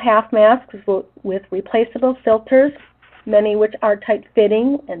 reusable half masks with replaceable filters, many which are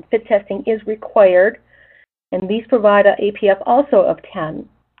tight-fitting and fit testing is required, and these provide an APF also of 10.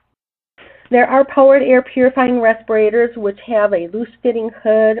 There are powered air purifying respirators which have a loose-fitting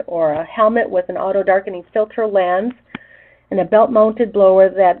hood or a helmet with an auto-darkening filter lens and a belt-mounted blower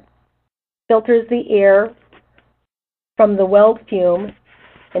that filters the air from the weld fume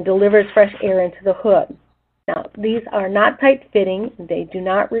and delivers fresh air into the hood. Now, these are not tight-fitting, they do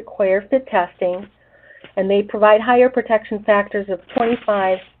not require fit testing, and they provide higher protection factors of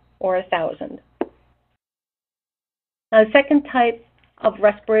 25 or 1,000. Now, the second type of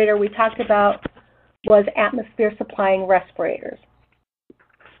respirator we talked about was atmosphere supplying respirators.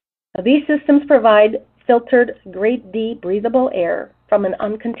 Now, these systems provide filtered grade D breathable air from an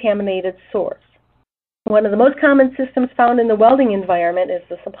uncontaminated source. One of the most common systems found in the welding environment is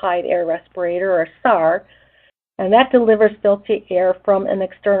the supplied air respirator, or SAR, and that delivers filtered air from an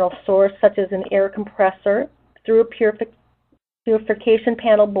external source such as an air compressor through a purification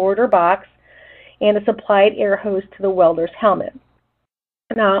panel board or box and a supplied air hose to the welder's helmet.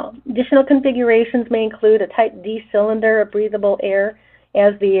 Now, additional configurations may include a type D cylinder of breathable air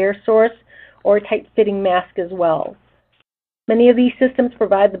as the air source, or a tight-fitting mask as well. Many of these systems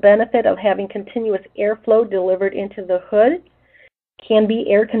provide the benefit of having continuous airflow delivered into the hood, can be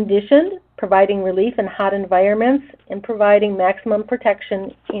air-conditioned, providing relief in hot environments, and providing maximum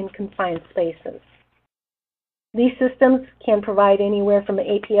protection in confined spaces. These systems can provide anywhere from an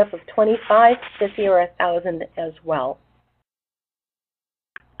APF of 25, 50, or 1,000 as well.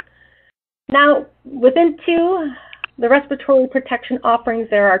 Now, within the respiratory protection offerings,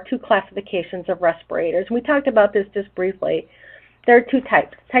 there are two classifications of respirators. We talked about this just briefly. There are two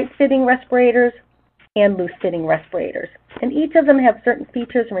types, tight-fitting respirators and loose-fitting respirators. And each of them have certain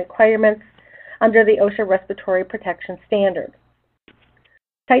features and requirements under the OSHA respiratory protection standard.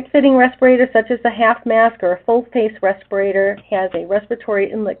 Tight-fitting respirators such as the half mask or a full-face respirator has a respiratory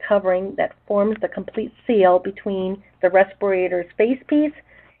inlet covering that forms the complete seal between the respirator's facepiece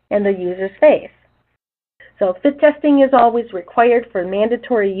and the user's face. So fit testing is always required for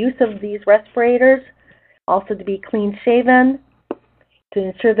mandatory use of these respirators, also to be clean-shaven, to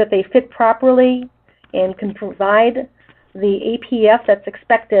ensure that they fit properly and can provide the APF that's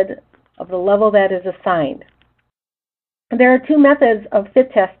expected of the level that is assigned. There are two methods of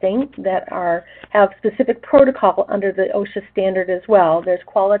fit testing that have specific protocol under the OSHA standard as well. There's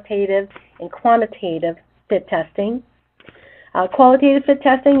qualitative and quantitative fit testing. Qualitative fit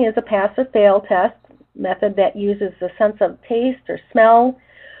testing is a pass-or-fail test method that uses the sense of taste or smell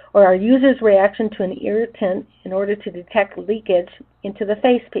or our user's reaction to an irritant in order to detect leakage into the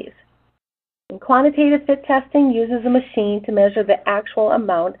facepiece. And quantitative fit testing uses a machine to measure the actual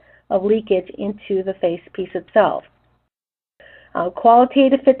amount of leakage into the facepiece itself.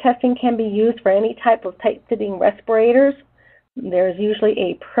 Qualitative fit testing can be used for any type of tight-fitting respirators. There's usually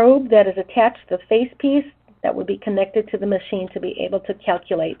a probe that is attached to the facepiece that would be connected to the machine to be able to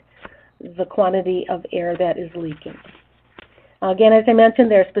calculate the quantity of air that is leaking. Again, as I mentioned,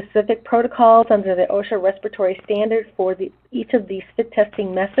 there are specific protocols under the OSHA respiratory standard for each of these fit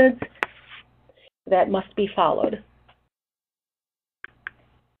testing methods that must be followed.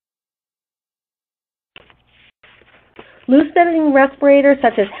 Loose-fitting respirators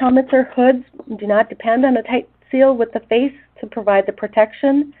such as helmets or hoods do not depend on a tight seal with the face to provide the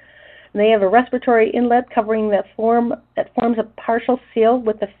protection. They have a respiratory inlet covering that forms a partial seal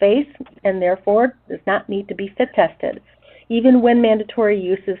with the face and therefore does not need to be fit tested, even when mandatory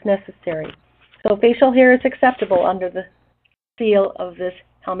use is necessary. So facial hair is acceptable under the seal of this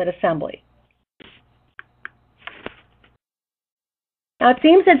helmet assembly. Now, it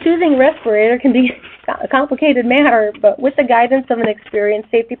seems that choosing a respirator can be a complicated matter, but with the guidance of an experienced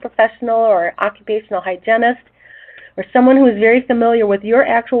safety professional or occupational hygienist or someone who is very familiar with your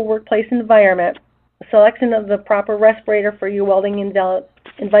actual workplace environment, the selection of the proper respirator for your welding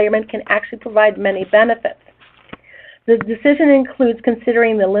environment can actually provide many benefits. The decision includes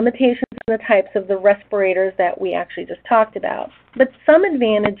considering the limitations and the types of the respirators that we actually just talked about. But some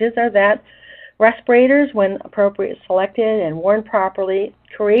advantages are that respirators, when appropriately selected and worn properly,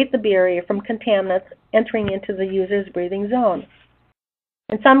 create the barrier from contaminants entering into the user's breathing zone.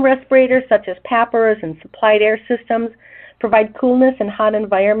 And some respirators, such as PAPRs and supplied air systems, provide coolness in hot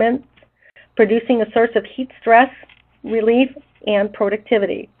environments, producing a source of heat stress, relief, and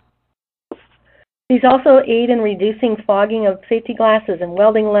productivity. These also aid in reducing fogging of safety glasses and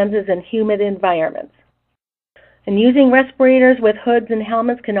welding lenses in humid environments. And using respirators with hoods and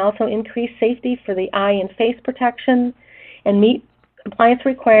helmets can also increase safety for the eye and face protection and meet compliance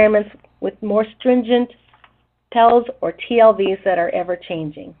requirements with more stringent PELs or TLVs that are ever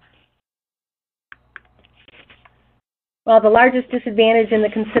changing. While the largest disadvantage in the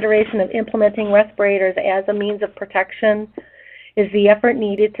consideration of implementing respirators as a means of protection is the effort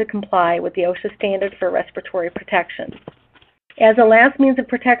needed to comply with the OSHA standard for respiratory protection. As a last means of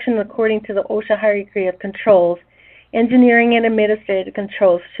protection according to the OSHA hierarchy of controls, engineering and administrative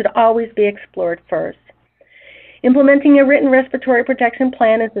controls should always be explored first. Implementing a written respiratory protection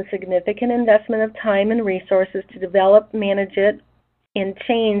plan is a significant investment of time and resources to develop, manage it, and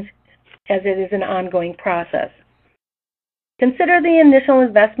change as it is an ongoing process. Consider the initial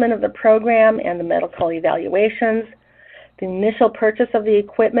investment of the program and the medical evaluations, the initial purchase of the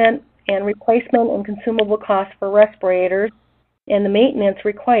equipment, and replacement and consumable costs for respirators, and the maintenance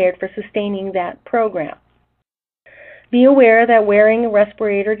required for sustaining that program. Be aware that wearing a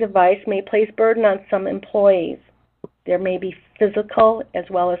respirator device may place burden on some employees. There may be physical as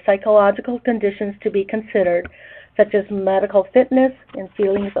well as psychological conditions to be considered, such as medical fitness and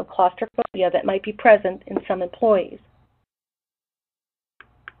feelings of claustrophobia that might be present in some employees.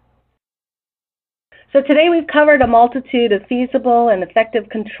 So today we've covered a multitude of feasible and effective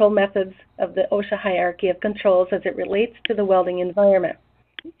control methods of the OSHA hierarchy of controls as it relates to the welding environment.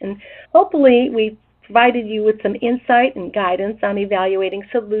 And hopefully we've provided you with some insight and guidance on evaluating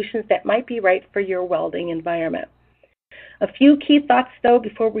solutions that might be right for your welding environment. A few key thoughts, though,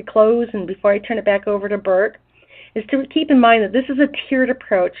 before we close and before I turn it back over to Bert, is to keep in mind that this is a tiered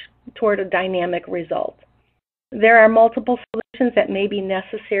approach toward a dynamic result. There are multiple solutions that may be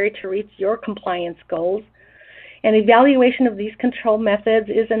necessary to reach your compliance goals, and evaluation of these control methods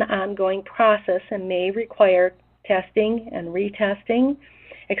is an ongoing process and may require testing and retesting,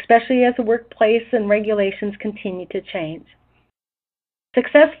 especially as the workplace and regulations continue to change.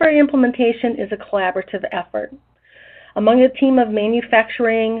 Success for implementation is a collaborative effort among a team of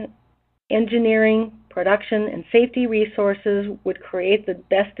manufacturing, engineering, production, and safety resources would create the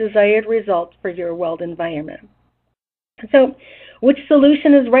best desired results for your weld environment. So, which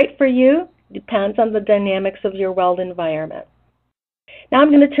solution is right for you depends on the dynamics of your weld environment. Now I'm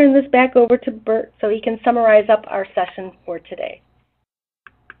going to turn this back over to Bert so he can summarize up our session for today.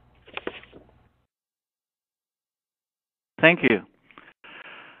 Thank you.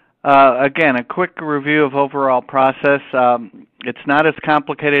 Again, a quick review of overall process. It's not as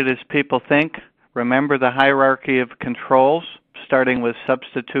complicated as people think. Remember the hierarchy of controls, starting with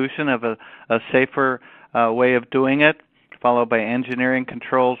substitution of a safer way of doing it, followed by engineering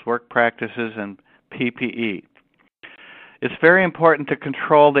controls, work practices, and PPE. It's very important to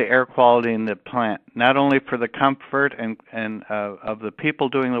control the air quality in the plant, not only for the comfort and of the people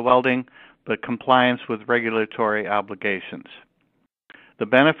doing the welding, but compliance with regulatory obligations. The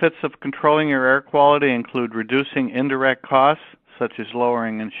benefits of controlling your air quality include reducing indirect costs, such as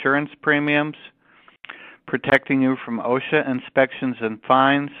lowering insurance premiums, protecting you from OSHA inspections and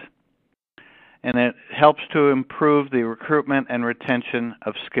fines, and it helps to improve the recruitment and retention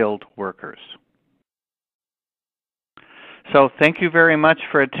of skilled workers. So thank you very much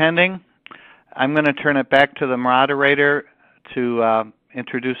for attending. I'm going to turn it back to the moderator to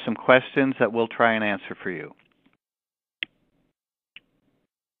introduce some questions that we'll try and answer for you.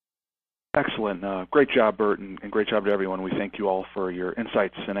 Excellent. Great job, Bert, and great job to everyone. We thank you all for your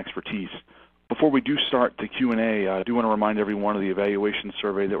insights and expertise. Before we do start the Q&A, I do want to remind everyone of the evaluation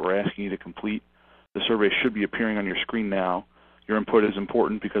survey that we're asking you to complete. The survey should be appearing on your screen now. Your input is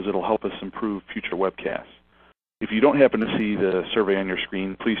important because it'll help us improve future webcasts. If you don't happen to see the survey on your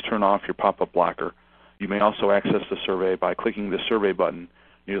screen, please turn off your pop-up blocker. You may also access the survey by clicking the survey button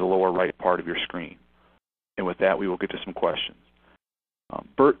near the lower right part of your screen. And with that, we will get to some questions.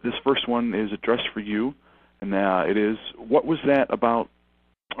 Bert, this first one is addressed for you, and it is, what was that about,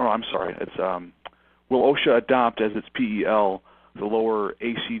 it's, will OSHA adopt as its PEL the lower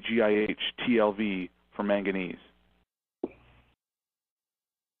ACGIH TLV for manganese?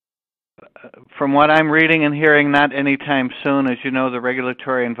 From what I'm reading and hearing, not anytime soon. As you know, the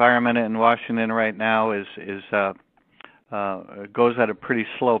regulatory environment in Washington right now goes at a pretty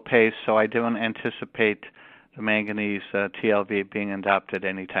slow pace, so I don't anticipate the manganese TLV being adopted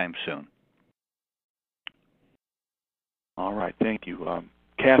anytime soon. All right, thank you.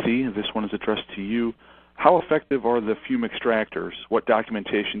 Kathy, this one is addressed to you. How effective are the fume extractors? What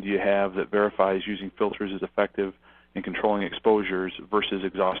documentation do you have that verifies using filters is effective in controlling exposures versus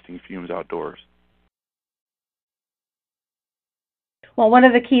exhausting fumes outdoors? Well, one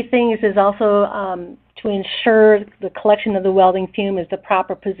of the key things is also to ensure the collection of the welding fume is the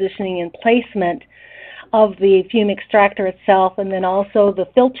proper positioning and placement of the fume extractor itself, and then also the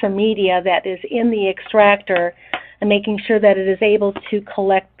filter media that is in the extractor, and making sure that it is able to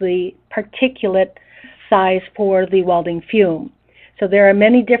collect the particulate size for the welding fume. So there are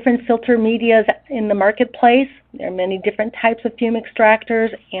many different filter medias in the marketplace. There are many different types of fume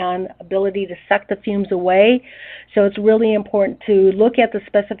extractors and ability to suck the fumes away. So it's really important to look at the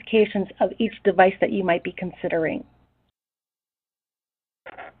specifications of each device that you might be considering.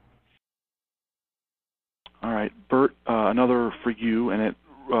 All right, Bert, another for you, and it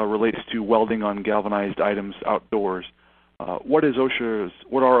relates to welding on galvanized items outdoors. What are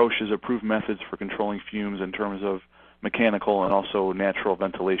OSHA's approved methods for controlling fumes in terms of mechanical and also natural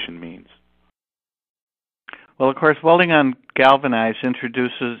ventilation means? Well, of course, welding on galvanized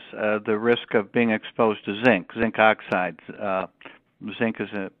introduces the risk of being exposed to zinc oxides. Zinc is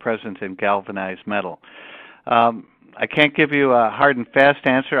present in galvanized metal. I can't give you a hard and fast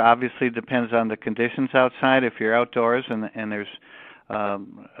answer. Obviously, it depends on the conditions outside. If you're outdoors and there's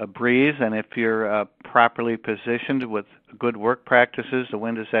a breeze, and if you're properly positioned with good work practices, the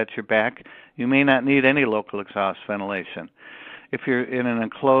wind is at your back, you may not need any local exhaust ventilation. If you're in an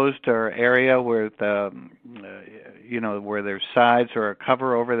enclosed or area where where there's sides or a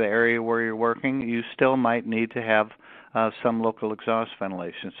cover over the area where you're working, you still might need to have some local exhaust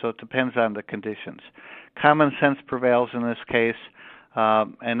ventilation. So it depends on the conditions. Common sense prevails in this case.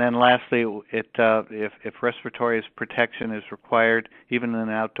 And then lastly, if respiratory protection is required, even in an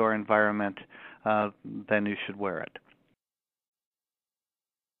outdoor environment, then you should wear it.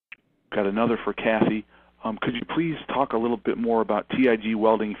 Got another for Kathy. Could you please talk a little bit more about TIG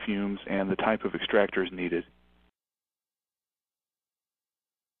welding fumes and the type of extractors needed?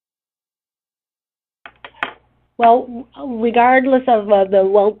 Well, regardless of the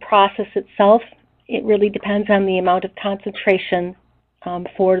weld process itself, it really depends on the amount of concentration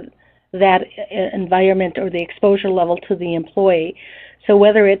for that environment or the exposure level to the employee. So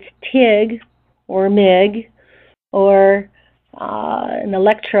whether it's TIG or MIG or an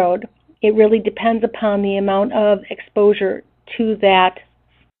electrode, it really depends upon the amount of exposure to that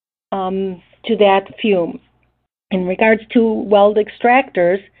fume. In regards to weld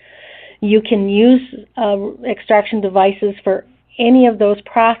extractors, you can use extraction devices for any of those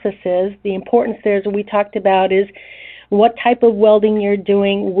processes. The importance there, as we talked about, is what type of welding you're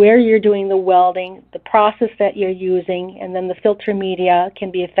doing, where you're doing the welding, the process that you're using, and then the filter media can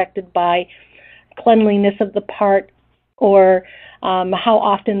be affected by cleanliness of the part or how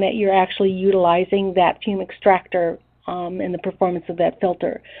often that you're actually utilizing that fume extractor and the performance of that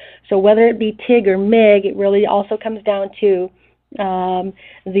filter. So whether it be TIG or MIG, it really also comes down to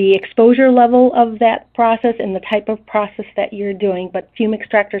the exposure level of that process and the type of process that you're doing, but fume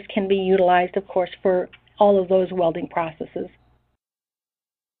extractors can be utilized, of course, for all of those welding processes.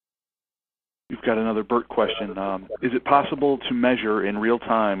 We've got another Bert question. Is it possible to measure in real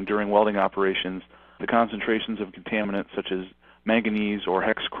time during welding operations the concentrations of contaminants such as manganese or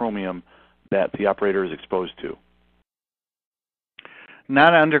hex chromium that the operator is exposed to?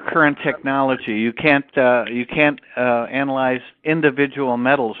 Not under current technology. You can't analyze individual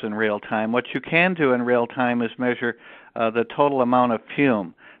metals in real time. What you can do in real time is measure the total amount of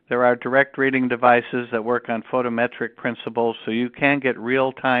fume. There are direct reading devices that work on photometric principles, so you can get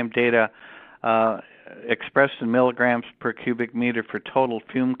real-time data expressed in milligrams per cubic meter for total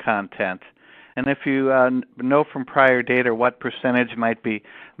fume content. And if you know from prior data what percentage might be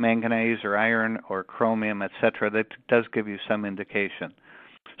manganese or iron or chromium, etc., that does give you some indication.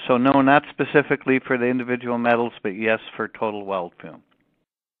 So no, not specifically for the individual metals, but yes for total weld fume.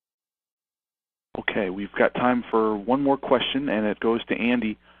 Okay, we've got time for one more question, and it goes to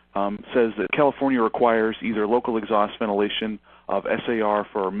Andy. Says that California requires either local exhaust ventilation of SAR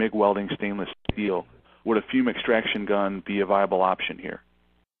for MIG welding stainless steel. Would a fume extraction gun be a viable option here?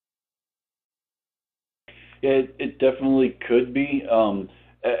 Yeah, it definitely could be.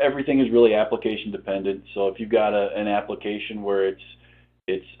 Everything is really application dependent. So if you've got an application where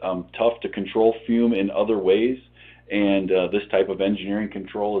it's tough to control fume in other ways, and this type of engineering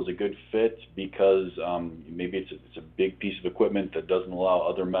control is a good fit because maybe it's a big piece of equipment that doesn't allow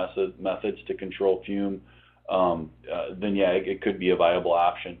other methods to control fume, then yeah, it could be a viable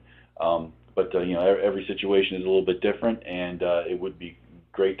option. But every situation is a little bit different, and it would be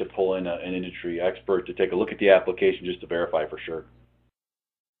great to pull in an industry expert to take a look at the application just to verify for sure.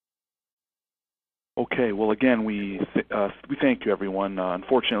 Okay, well, again, we thank you, everyone.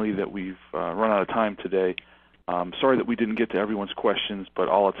 Unfortunately, that we've run out of time today. Sorry that we didn't get to everyone's questions, but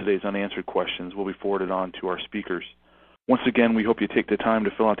all of today's unanswered questions will be forwarded on to our speakers. Once again, we hope you take the time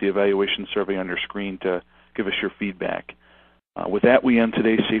to fill out the evaluation survey on your screen to give us your feedback. With that, we end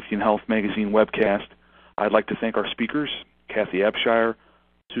today's Safety and Health Magazine webcast. I'd like to thank our speakers, Kathy Abshire,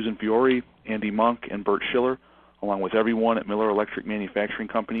 Susan Fiore, Andy Monk, and Bert Schiller, along with everyone at Miller Electric Manufacturing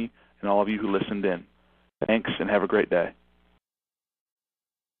Company and all of you who listened in. Thanks, and have a great day.